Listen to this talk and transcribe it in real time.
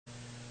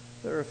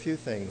There are a few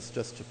things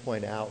just to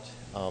point out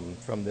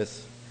from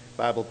this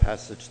Bible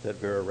passage that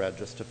Vera read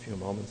just a few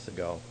moments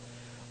ago.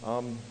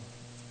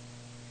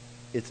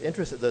 It's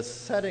interesting. The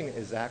setting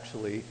is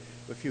actually,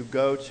 if you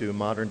go to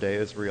modern-day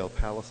Israel,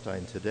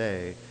 Palestine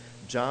today,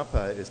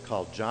 Joppa is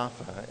called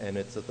Jaffa, and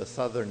it's at the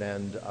southern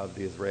end of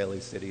the Israeli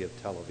city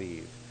of Tel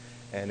Aviv.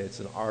 And it's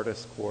an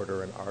artist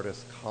quarter, an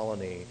artist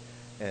colony,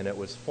 and it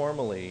was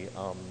formerly,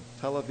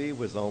 Tel Aviv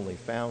was only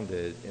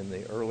founded in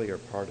the earlier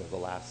part of the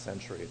last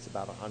century. It's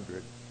about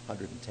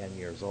 110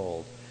 years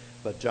old.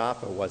 But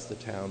Jaffa was the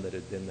town that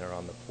had been there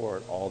on the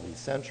port all these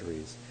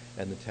centuries,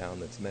 and the town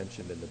that's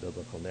mentioned in the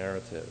biblical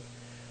narrative.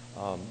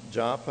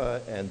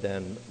 Joppa and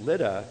then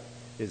Lydda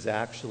is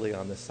actually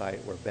on the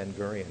site where Ben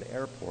Gurion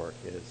Airport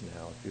is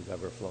now, if you've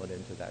ever flown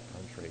into that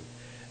country.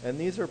 And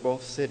these are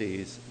both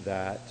cities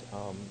that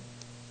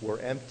were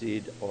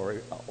emptied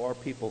or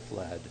people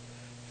fled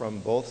from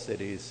both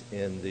cities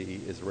in the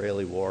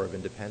Israeli War of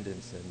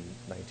Independence in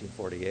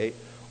 1948,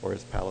 or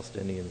as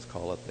Palestinians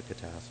call it, the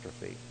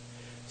catastrophe.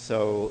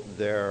 So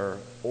they're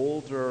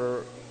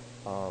older,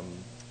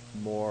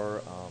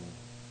 more...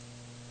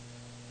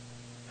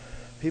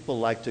 people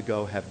like to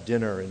go have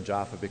dinner in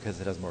Jaffa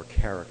because it has more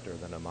character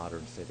than a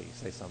modern city,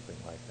 say something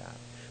like that.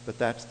 But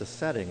that's the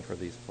setting for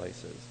these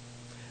places.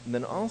 And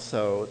then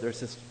also, there's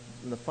this,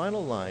 in the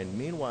final line,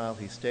 meanwhile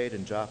he stayed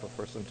in Jaffa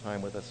for some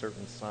time with a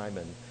certain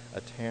Simon,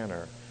 a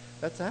tanner.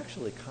 That's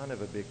actually kind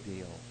of a big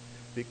deal,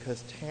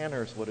 because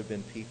tanners would have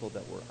been people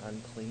that were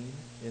unclean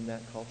in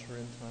that culture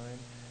and time,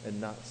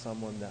 and not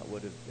someone that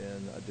would have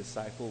been, a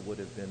disciple would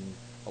have been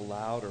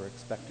allowed or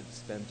expected to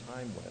spend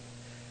time with.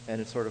 And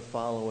it's sort of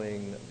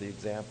following the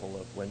example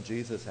of when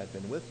Jesus had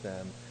been with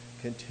them,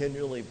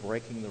 continually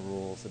breaking the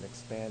rules and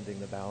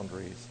expanding the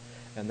boundaries.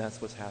 And that's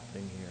what's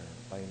happening here.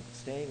 By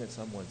staying in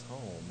someone's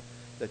home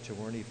that you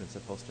weren't even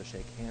supposed to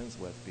shake hands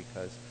with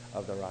because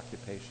of their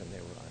occupation, they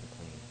were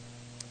unclean.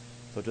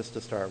 So just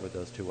to start with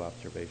those two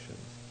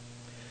observations.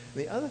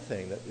 The other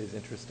thing that is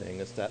interesting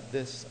is that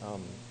this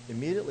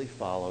immediately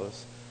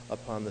follows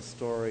upon the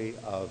story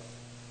of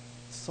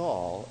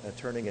Saul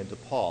turning into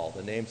Paul,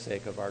 the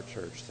namesake of our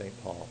church, St.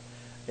 Paul.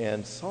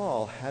 And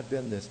Saul had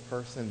been this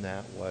person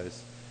that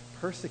was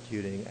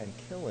persecuting and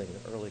killing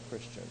early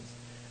Christians.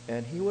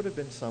 And he would have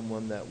been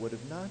someone that would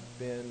have not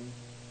been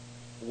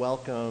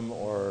welcome,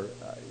 or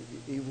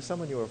he was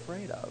someone you were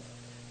afraid of.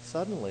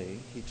 Suddenly,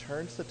 he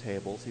turns the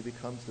tables. He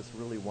becomes this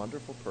really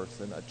wonderful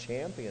person, a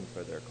champion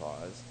for their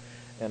cause.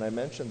 And I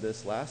mentioned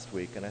this last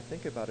week, and I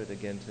think about it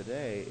again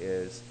today,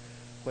 is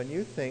when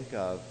you think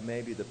of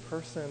maybe the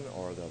person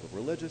or the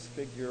religious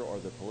figure or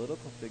the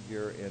political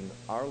figure in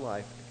our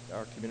life,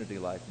 our community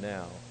life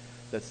now,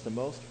 that's the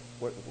most,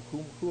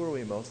 who are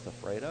we most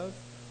afraid of,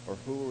 or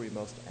who are we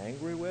most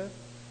angry with?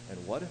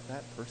 And what if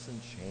that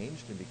person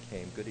changed and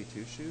became goody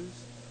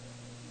two-shoes?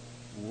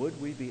 Would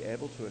we be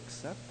able to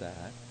accept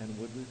that, and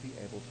would we be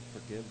able to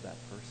forgive that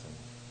person?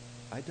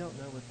 I don't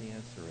know what the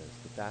answer is,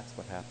 but that's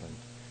what happened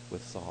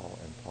with Saul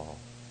and Paul.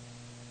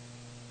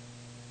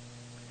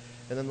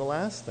 And then the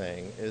last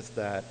thing is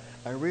that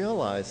I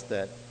realized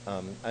that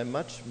I'm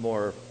much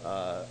more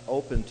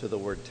open to the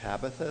word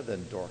Tabitha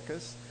than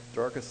Dorcas.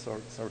 Dorcas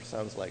sort of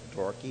sounds like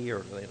dorky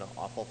or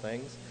awful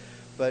things.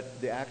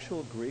 But the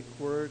actual Greek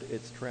word,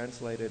 it's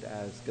translated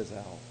as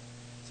gazelle.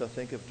 So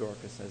think of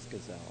Dorcas as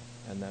gazelle.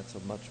 And that's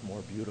a much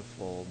more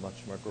beautiful,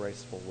 much more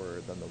graceful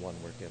word than the one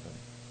we're given.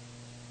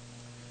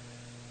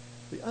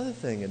 The other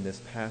thing in this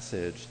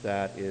passage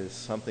that is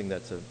something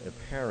that's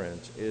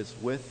apparent is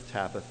with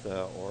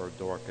Tabitha or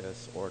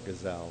Dorcas or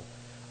Gazelle,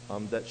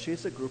 that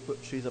she's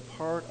a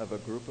part of a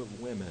group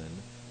of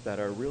women that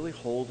are really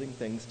holding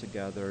things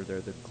together.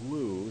 They're the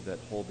glue that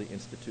hold the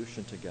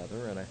institution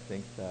together. And I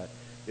think that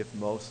if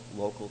most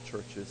local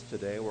churches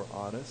today were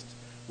honest,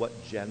 what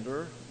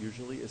gender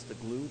usually is the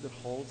glue that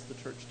holds the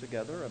church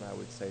together, and I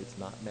would say it's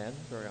not men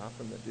very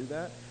often that do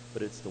that,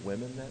 but it's the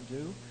women that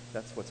do.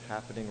 That's what's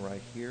happening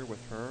right here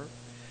with her.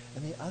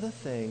 And the other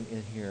thing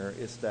in here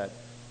is that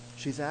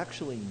she's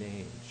actually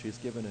named. She's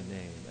given a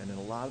name. And in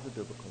a lot of the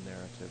biblical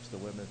narratives, the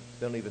women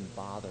don't even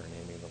bother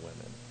naming the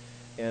women.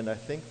 And I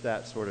think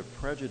that sort of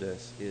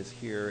prejudice is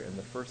here in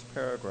the first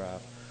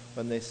paragraph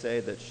when they say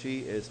that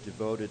she is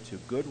devoted to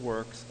good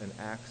works and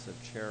acts of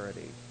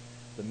charity.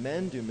 The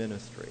men do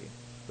ministry,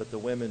 but the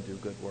women do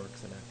good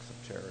works and acts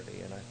of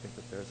charity. And I think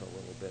that there's a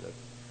little bit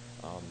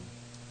of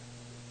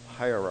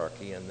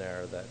hierarchy in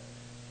there that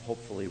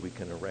hopefully we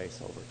can erase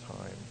over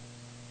time.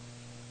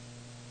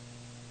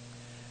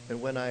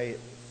 And when I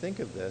think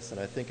of this, and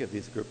I think of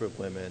these group of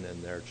women,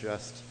 and they're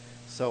just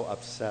so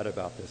upset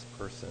about this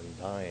person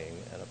dying,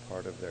 and a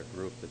part of their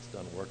group that's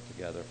done work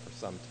together for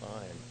some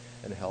time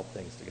and held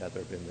things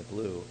together, been the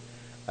glue,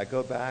 I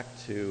go back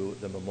to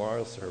the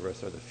memorial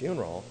service or the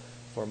funeral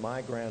for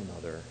my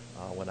grandmother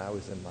when I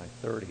was in my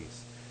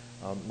 30s.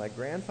 My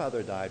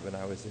grandfather died when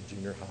I was in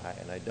junior high,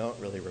 and I don't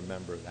really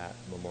remember that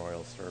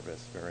memorial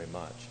service very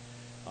much.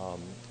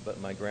 But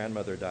my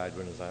grandmother died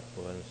when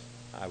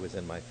I was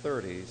in my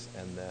 30s,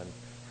 and then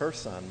her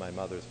son, my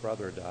mother's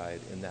brother, died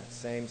in that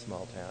same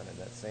small town, in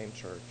that same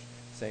church,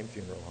 same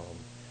funeral home,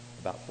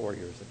 about 4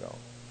 years ago.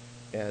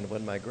 And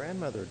when my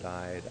grandmother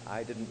died,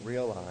 I didn't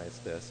realize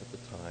this at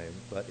the time,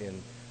 but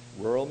in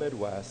rural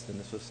Midwest, and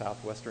this was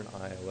southwestern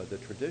Iowa, the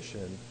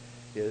tradition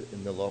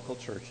in the local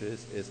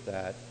churches is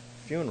that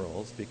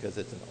funerals, because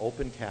it's an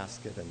open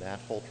casket and that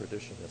whole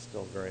tradition is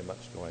still very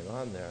much going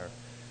on there,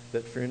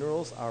 that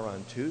funerals are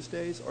on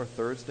Tuesdays or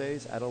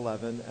Thursdays at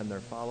 11, and they're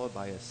followed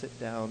by a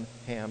sit-down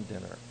ham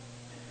dinner.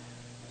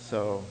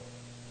 So,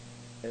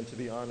 and to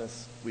be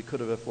honest, we could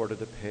have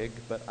afforded a pig,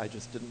 but I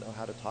just didn't know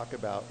how to talk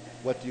about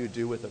what do you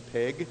do with a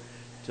pig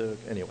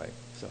anyway,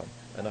 so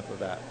enough of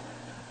that.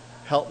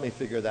 Help me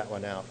figure that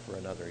one out for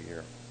another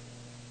year.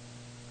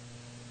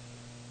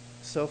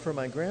 So for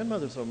my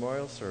grandmother's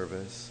memorial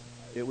service,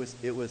 it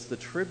was the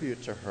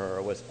tribute to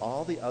her was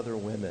all the other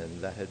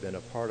women that had been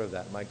a part of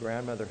that. My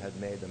grandmother had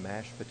made the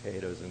mashed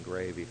potatoes and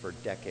gravy for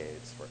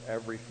decades for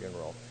every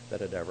funeral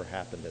that had ever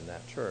happened in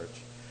that church.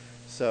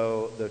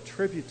 So the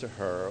tribute to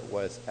her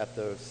was at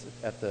the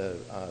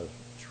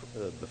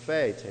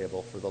buffet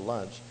table for the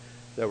lunch,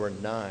 there were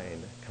 9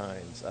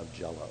 kinds of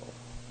Jell-O.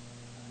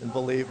 And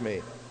believe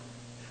me,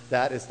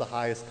 that is the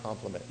highest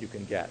compliment you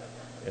can get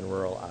in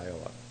rural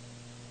Iowa.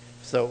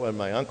 So when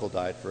my uncle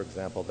died, for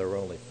example, there were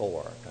only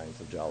 4 kinds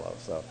of Jell-O,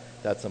 so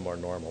that's a more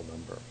normal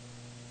number.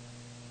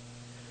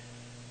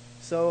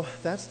 So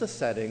that's the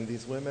setting.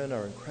 These women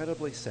are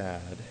incredibly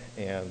sad,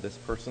 and this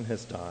person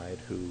has died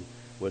who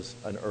was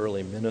an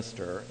early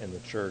minister in the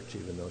church,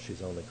 even though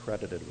she's only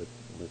credited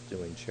with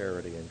doing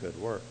charity and good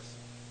works.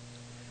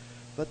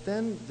 But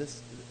then the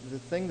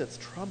thing that's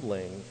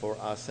troubling for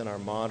us in our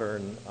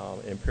modern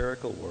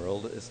empirical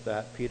world is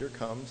that Peter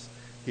comes,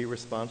 he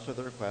responds to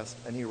the request,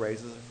 and he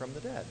raises her from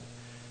the dead.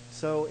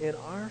 So in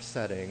our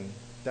setting,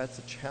 that's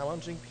a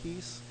challenging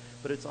piece,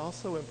 but it's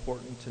also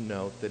important to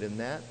note that in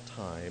that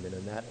time and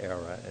in that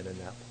era and in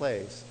that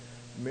place,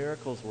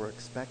 miracles were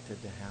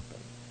expected to happen.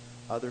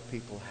 Other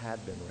people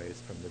had been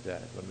raised from the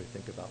dead when we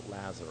think about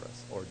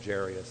Lazarus or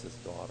Jairus'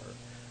 daughter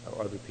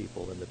or other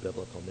people in the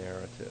biblical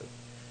narrative.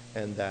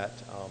 And that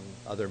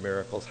other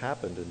miracles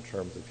happened in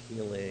terms of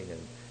healing and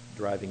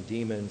driving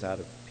demons out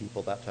of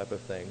people, that type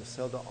of thing.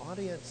 So the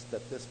audience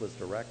that this was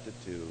directed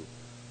to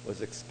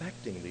was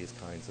expecting these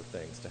kinds of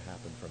things to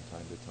happen from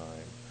time to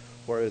time.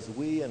 Whereas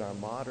we in our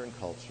modern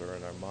culture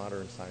and our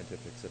modern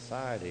scientific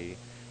society,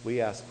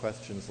 we ask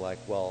questions like,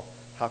 well,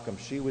 how come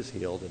she was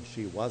healed and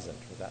she wasn't,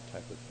 or that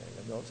type of thing.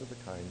 And those are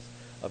the kinds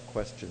of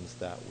questions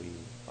that we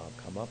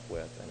come up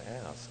with and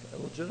ask,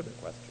 and legitimate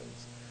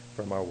questions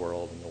from our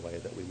world and the way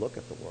that we look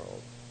at the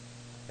world.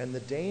 And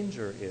the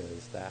danger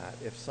is that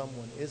if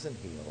someone isn't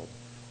healed,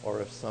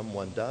 or if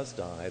someone does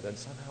die, then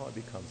somehow it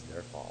becomes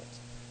their fault,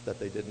 that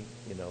they didn't,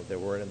 they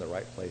weren't in the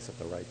right place at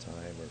the right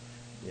time, or,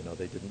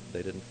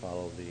 they didn't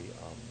follow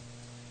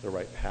the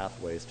right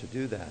pathways to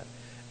do that.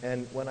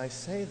 And when I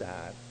say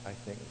that, I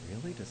think,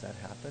 really, does that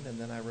happen? And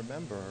then I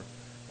remember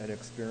an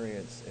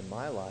experience in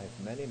my life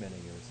many, many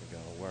years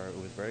ago where it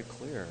was very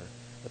clear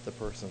that the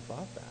person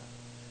thought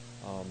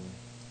that.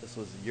 This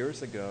was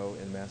years ago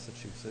in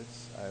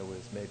Massachusetts. I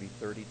was maybe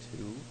 32,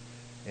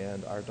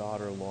 and our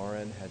daughter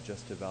Lauren had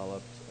just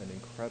developed an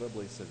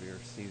incredibly severe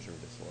seizure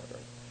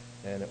disorder.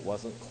 And it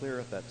wasn't clear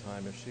at that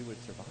time if she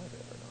would survive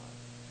it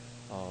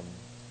or not.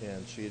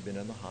 And she had been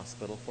in the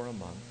hospital for a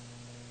month,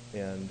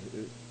 and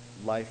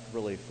life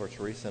really for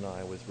Teresa and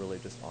I was really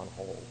just on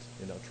hold,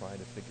 trying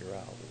to figure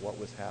out what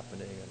was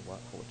happening and what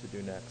to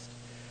do next.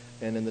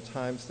 And in the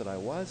times that I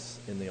was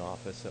in the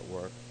office at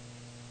work,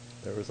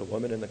 there was a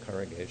woman in the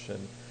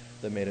congregation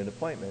that made an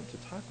appointment to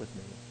talk with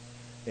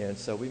me. And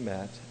so we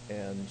met,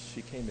 and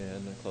she came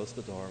in and closed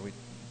the door. We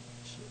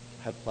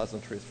had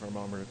pleasantries for a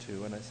moment or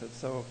two, and I said,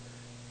 so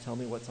tell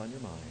me what's on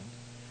your mind.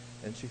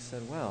 And she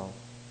said, well,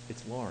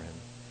 it's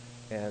Lauren.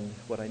 And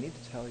what I need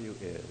to tell you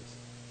is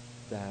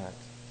that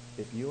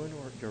if you and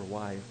your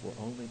wife were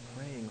only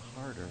praying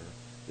harder,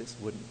 this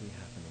wouldn't be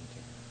happening to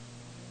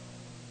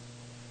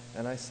her.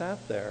 And I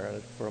sat there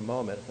for a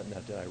moment and thought,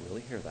 now, did I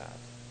really hear that?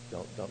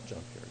 Don't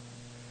jump here.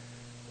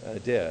 I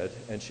did,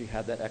 and she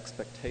had that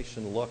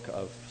expectation look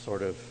of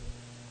sort of,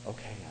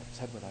 okay, I've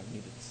said what I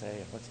needed to say,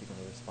 and what's he going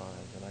to respond?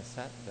 And I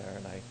sat there,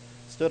 and I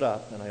stood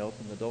up, and I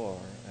opened the door,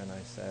 and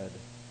I said,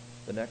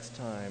 the next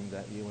time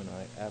that you and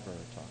I ever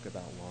talk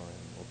about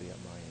Lauren will be at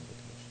my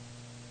invitation.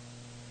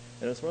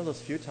 And it was one of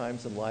those few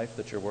times in life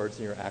that your words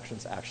and your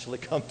actions actually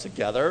come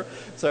together.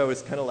 So I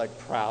was kind of like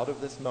proud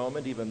of this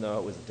moment, even though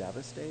it was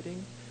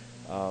devastating.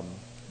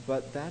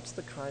 But that's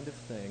the kind of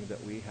thing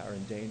that we are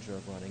in danger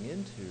of running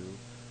into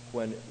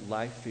when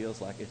life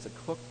feels like it's a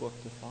cookbook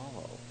to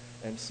follow,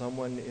 and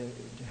someone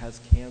has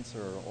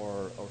cancer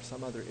or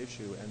some other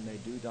issue and they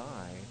do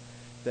die,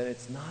 then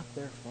it's not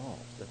their fault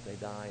that they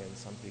die, and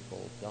some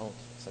people don't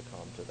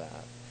succumb to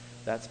that.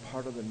 That's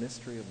part of the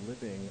mystery of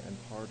living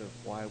and part of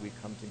why we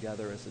come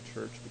together as a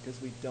church,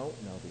 because we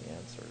don't know the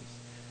answers.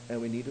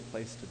 And we need a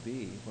place to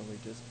be when we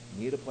just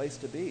need a place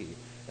to be.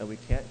 And we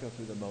can't go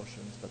through the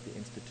motions, but the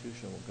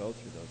institution will go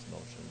through those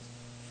motions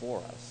for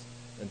us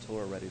until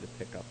we're ready to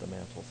pick up the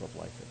mantles of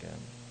life again.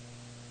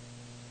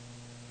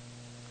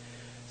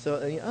 So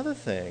the other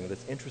thing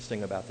that's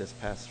interesting about this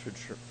passage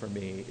for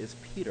me is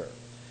Peter,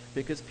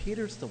 because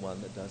Peter's the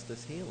one that does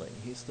this healing.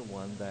 He's the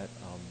one that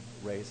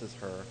raises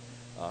her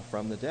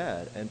from the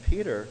dead. And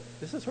Peter,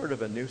 this is sort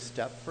of a new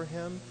step for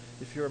him.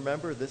 If you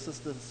remember, this is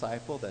the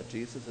disciple that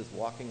Jesus is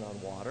walking on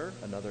water,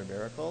 another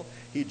miracle.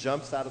 He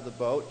jumps out of the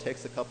boat,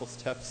 takes a couple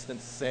steps, and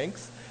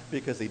sinks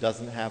because he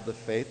doesn't have the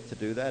faith to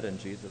do that, and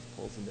Jesus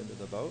pulls him into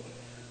the boat.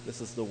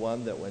 This is the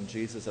one that when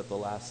Jesus at the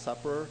Last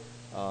Supper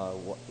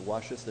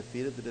washes the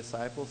feet of the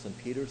disciples, and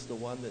Peter's the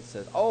one that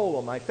says, oh,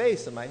 well, my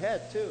face and my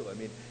head too. I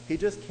mean, he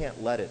just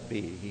can't let it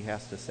be. He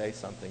has to say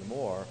something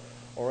more.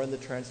 Or in the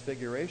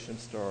Transfiguration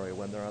story,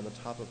 when they're on the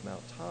top of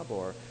Mount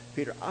Tabor,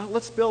 Peter,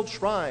 let's build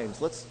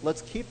shrines.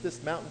 Let's keep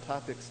this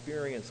mountaintop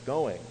experience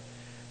going.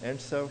 And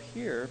so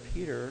here,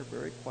 Peter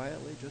very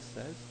quietly just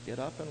says, get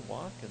up and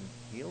walk, and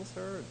heals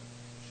her. And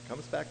she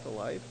comes back to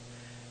life.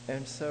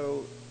 And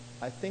so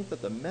I think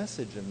that the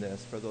message in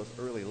this for those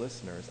early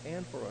listeners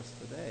and for us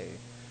today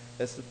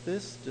is that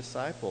this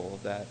disciple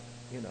that,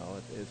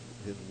 is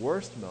his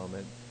worst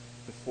moment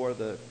before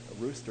the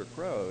rooster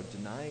crowed,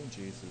 denying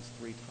Jesus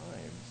 3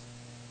 times,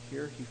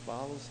 here he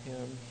follows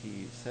him,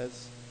 he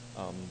says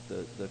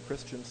the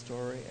Christian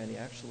story, and he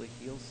actually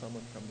heals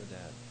someone from the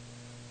dead.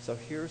 So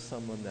here's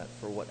someone that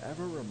for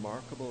whatever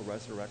remarkable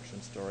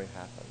resurrection story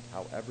happened,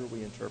 however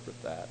we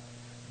interpret that,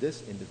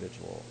 this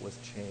individual was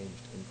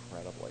changed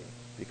incredibly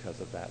because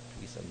of that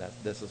piece, and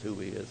this is who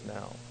he is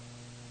now.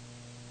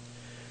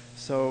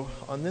 So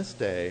on this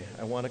day,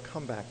 I want to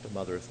come back to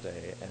Mother's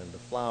Day and the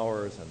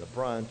flowers and the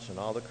brunch and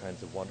all the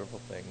kinds of wonderful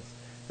things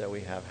that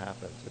we have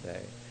happen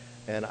today.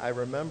 And I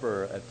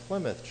remember at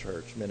Plymouth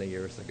Church many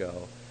years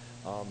ago,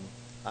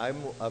 I'm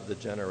of the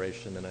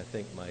generation, and I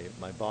think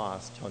my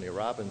boss, Tony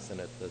Robinson,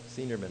 the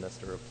senior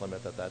minister of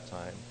Plymouth at that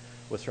time,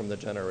 was from the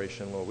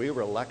generation where we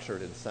were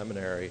lectured in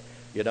seminary,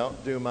 you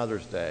don't do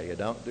Mother's Day, you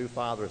don't do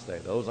Father's Day,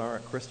 those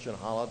aren't Christian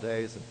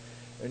holidays.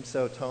 And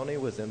so Tony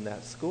was in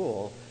that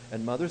school,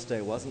 and Mother's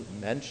Day wasn't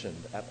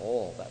mentioned at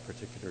all that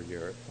particular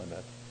year at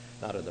Plymouth.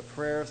 Not in the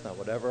prayers, not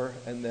whatever.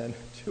 And then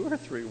 2 or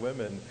 3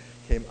 women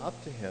came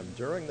up to him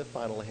during the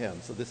final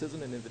hymn. So this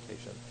isn't an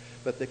invitation,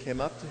 but they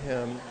came up to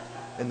him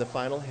in the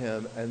final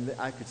hymn, and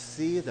I could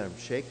see them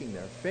shaking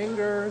their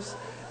fingers,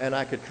 and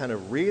I could kind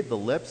of read the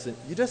lips, and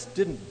you just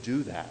didn't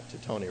do that to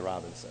Tony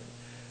Robinson.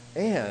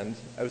 And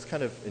I was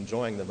kind of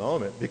enjoying the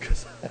moment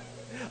because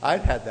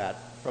I'd had that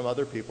from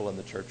other people in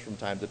the church from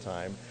time to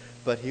time,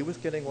 but he was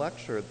getting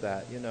lectured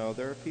that,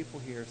 there are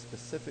people here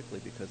specifically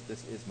because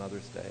this is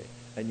Mother's Day,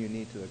 and you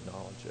need to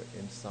acknowledge it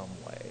in some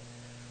way.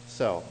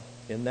 So,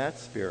 in that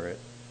spirit,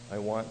 I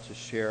want to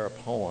share a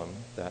poem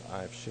that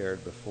I've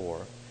shared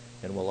before,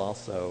 and we'll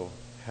also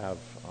have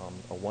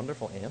a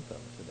wonderful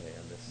anthem today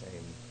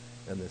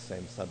in this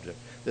same subject.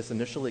 This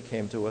initially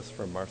came to us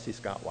from Marcy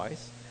Scott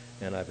Weiss,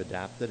 and I've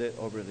adapted it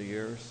over the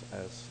years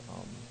as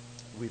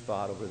we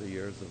thought over the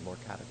years of more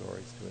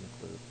categories to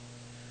include.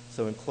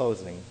 So in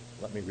closing,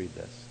 let me read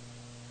this.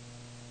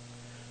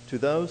 To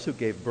those who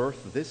gave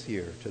birth this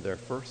year to their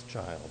first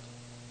child,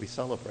 we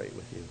celebrate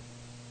with you.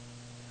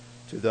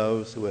 To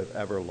those who have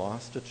ever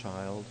lost a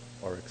child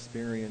or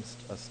experienced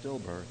a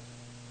stillbirth,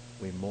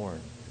 we mourn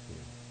with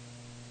you.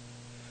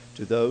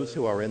 To those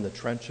who are in the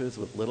trenches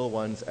with little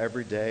ones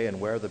every day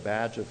and wear the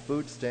badge of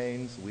food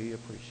stains, we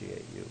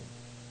appreciate you.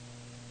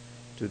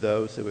 To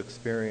those who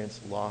experience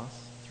loss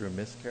through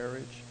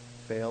miscarriage,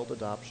 failed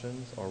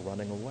adoptions, or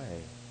running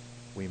away,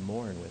 we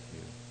mourn with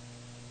you.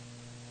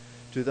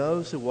 To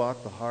those who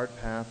walk the hard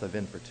path of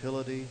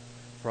infertility,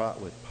 fraught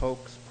with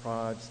pokes,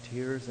 prods,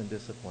 tears, and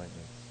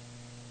disappointments,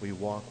 we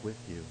walk with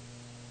you.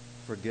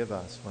 Forgive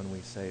us when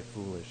we say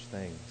foolish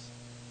things.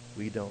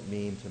 We don't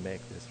mean to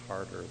make this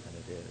harder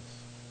than it is.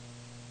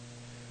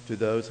 To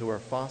those who are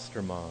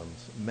foster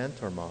moms,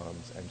 mentor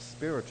moms, and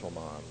spiritual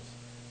moms,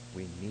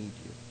 we need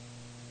you.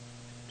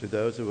 To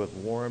those who have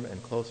warm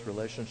and close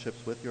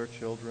relationships with your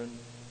children,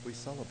 we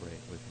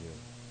celebrate with you.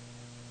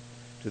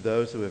 To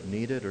those who have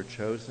needed or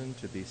chosen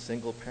to be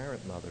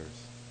single-parent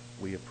mothers,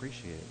 we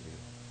appreciate you.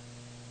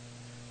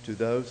 To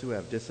those who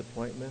have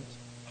disappointment,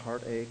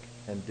 heartache,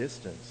 and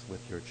distance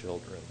with your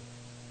children,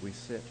 we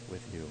sit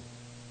with you.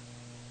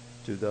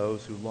 To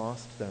those who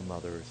lost their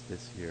mothers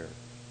this year,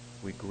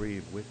 we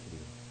grieve with you.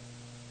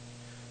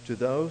 To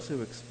those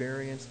who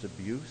experienced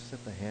abuse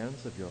at the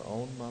hands of your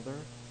own mother,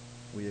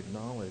 we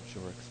acknowledge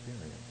your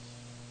experience.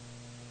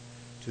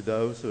 To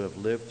those who have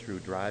lived through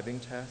driving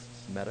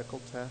tests,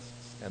 medical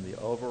tests, and the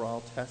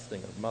overall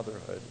testing of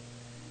motherhood,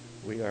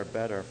 we are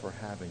better for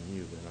having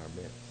you in our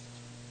midst.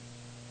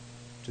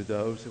 To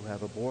those who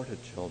have aborted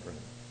children,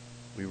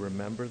 we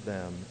remember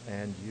them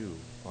and you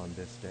on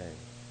this day.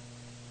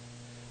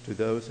 To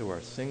those who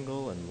are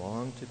single and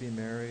long to be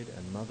married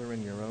and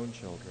mothering your own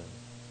children,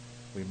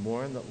 we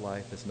mourn that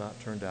life has not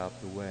turned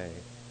out the way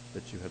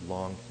that you had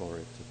longed for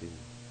it to be.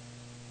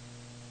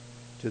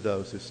 To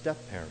those who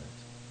step-parent,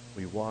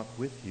 we walk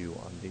with you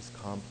on these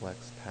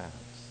complex paths.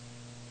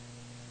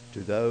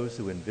 To those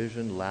who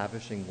envision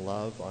lavishing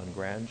love on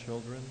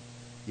grandchildren,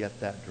 yet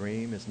that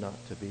dream is not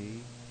to be,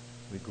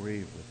 we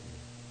grieve with you.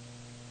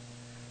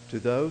 To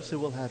those who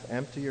will have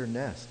emptier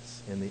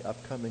nests in the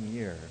upcoming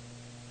year,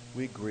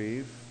 we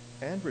grieve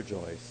and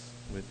rejoice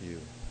with you.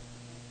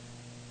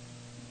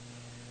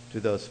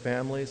 To those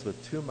families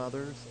with two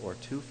mothers or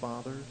two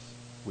fathers,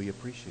 we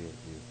appreciate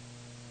you.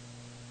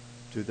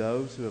 To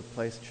those who have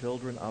placed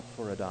children up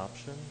for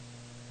adoption,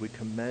 we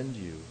commend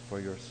you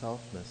for your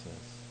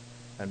selflessness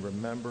and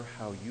remember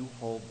how you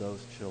hold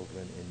those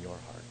children in your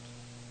heart.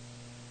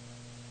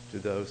 To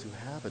those who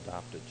have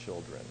adopted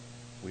children,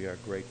 we are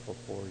grateful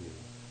for you.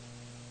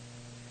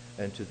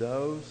 And to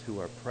those who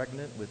are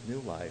pregnant with new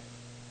life,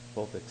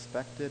 both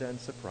expected and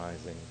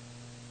surprising,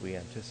 we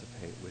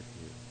anticipate with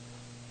you.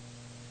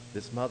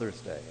 This Mother's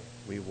Day,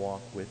 we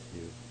walk with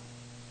you.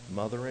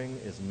 Mothering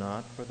is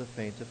not for the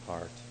faint of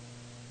heart,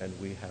 and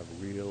we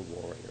have real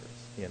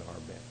warriors in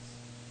our midst.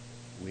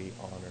 We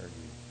honor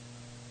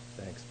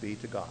you. Thanks be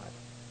to God.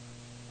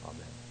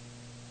 Amen.